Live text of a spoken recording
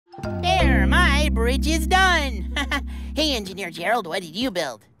There, my bridge is done. Hey, Engineer Gerald, what did you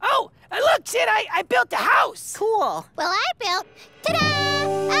build? Oh, look, Sid, I built a house. Cool. Well, I built,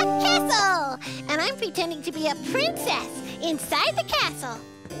 ta-da, a castle. And I'm pretending to be a princess inside the castle.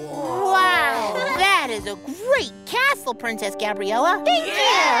 Wow, that is a great castle, Princess Gabriella. Thank you.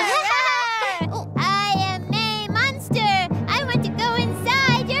 Oh, I am a monster. I want to go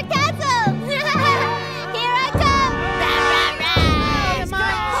inside your castle. Here I come.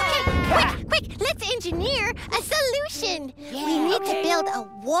 Okay, quick, let's engineer a solution. We need to build a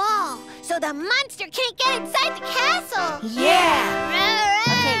wall so the monster can't get inside the castle. Yeah.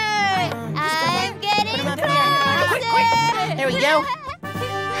 I'm getting closer. There we go.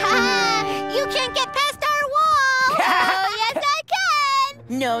 You can't get past our wall. Oh, yes, I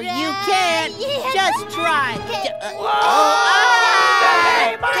can. No, you can't. Yeah. Just try.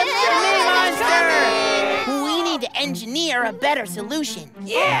 Monster! We need to engineer a better solution.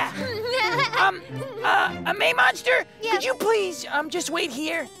 Yeah. May Monster, could you please just wait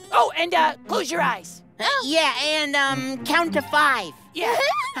here? Oh, and close your eyes. Yeah, and count to 5. Yeah.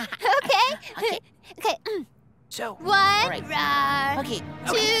 Okay. So. 1, right. rar. Okay.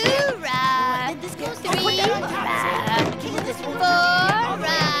 2, rar. This goes 3, put that on top. rar. Okay, this 4, one.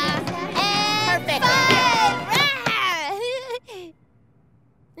 rar. And Perfect. 5, rar.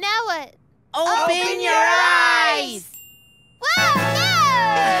 Now what? Open your eyes. Whoa, no!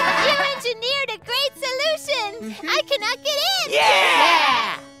 You engineered a great solution. I cannot get in.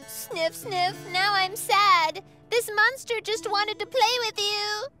 Yeah. Sniff, sniff. Now I'm sad. This monster just wanted to play with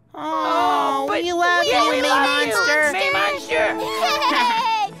you. Oh, but we love you, we May love Monster. you, May Monster.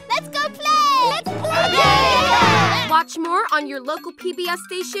 Hey, let's go play. Let's play. Yeah. Watch more on your local PBS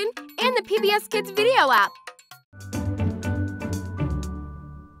station and the PBS Kids video app.